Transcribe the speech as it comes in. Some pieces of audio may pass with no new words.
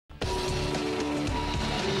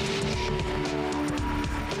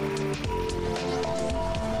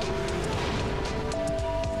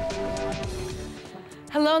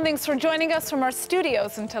and thanks for joining us from our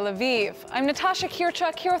studios in Tel Aviv. I'm Natasha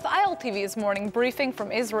Kirchak here with ILTV's morning briefing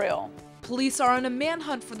from Israel. Police are on a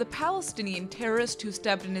manhunt for the Palestinian terrorist who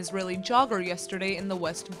stabbed an Israeli jogger yesterday in the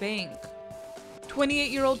West Bank.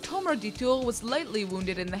 28-year-old Tomer Ditur was lightly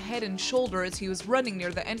wounded in the head and shoulder as he was running near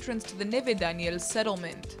the entrance to the Neve Daniel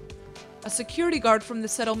settlement. A security guard from the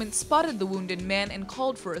settlement spotted the wounded man and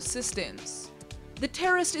called for assistance. The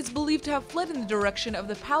terrorist is believed to have fled in the direction of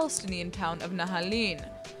the Palestinian town of Nahalin.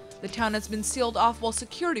 The town has been sealed off while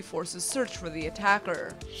security forces search for the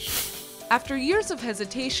attacker. After years of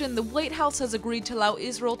hesitation, the White House has agreed to allow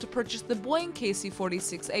Israel to purchase the Boeing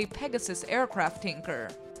KC-46A Pegasus aircraft tanker.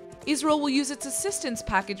 Israel will use its assistance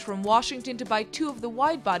package from Washington to buy 2 of the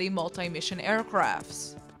wide-body multi-mission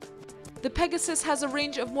aircrafts. The Pegasus has a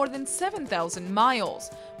range of more than 7,000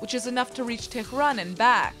 miles, which is enough to reach Tehran and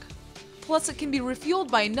back. Plus, it can be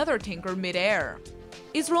refueled by another tanker mid-air.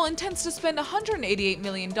 Israel intends to spend $188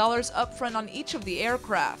 million upfront on each of the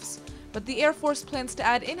aircrafts, but the Air Force plans to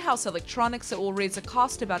add in-house electronics that will raise the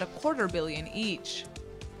cost about $250 million each.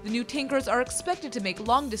 The new tankers are expected to make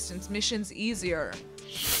long-distance missions easier.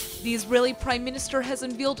 The Israeli Prime Minister has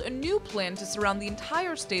unveiled a new plan to surround the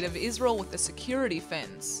entire state of Israel with a security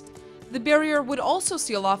fence. The barrier would also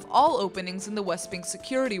seal off all openings in the West Bank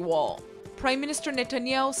security wall. Prime Minister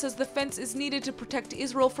Netanyahu says the fence is needed to protect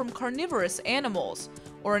Israel from carnivorous animals,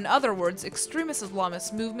 or in other words, extremist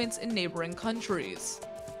Islamist movements in neighboring countries.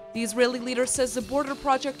 The Israeli leader says the border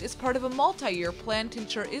project is part of a multi-year plan to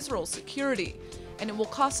ensure Israel's security, and it will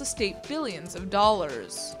cost the state billions of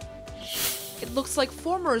dollars. It looks like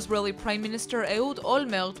former Israeli Prime Minister Ehud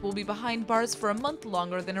Olmert will be behind bars for a month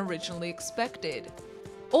longer than originally expected.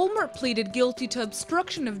 Olmert pleaded guilty to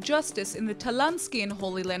obstruction of justice in the Talansky and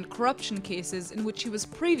Holy Land corruption cases in which he was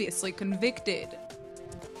previously convicted.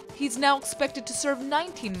 He's now expected to serve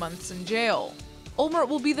 19 months in jail. Olmert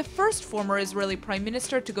will be the first former Israeli Prime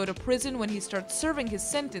Minister to go to prison when he starts serving his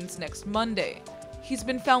sentence next Monday. He's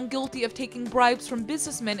been found guilty of taking bribes from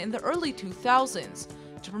businessmen in the early 2000s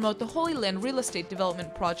to promote the Holy Land real estate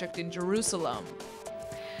development project in Jerusalem.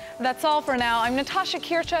 That's all for now. I'm Natasha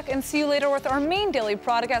Kirchak, and see you later with our main daily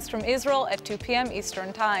broadcast from Israel at 2 p.m.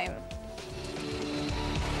 Eastern Time.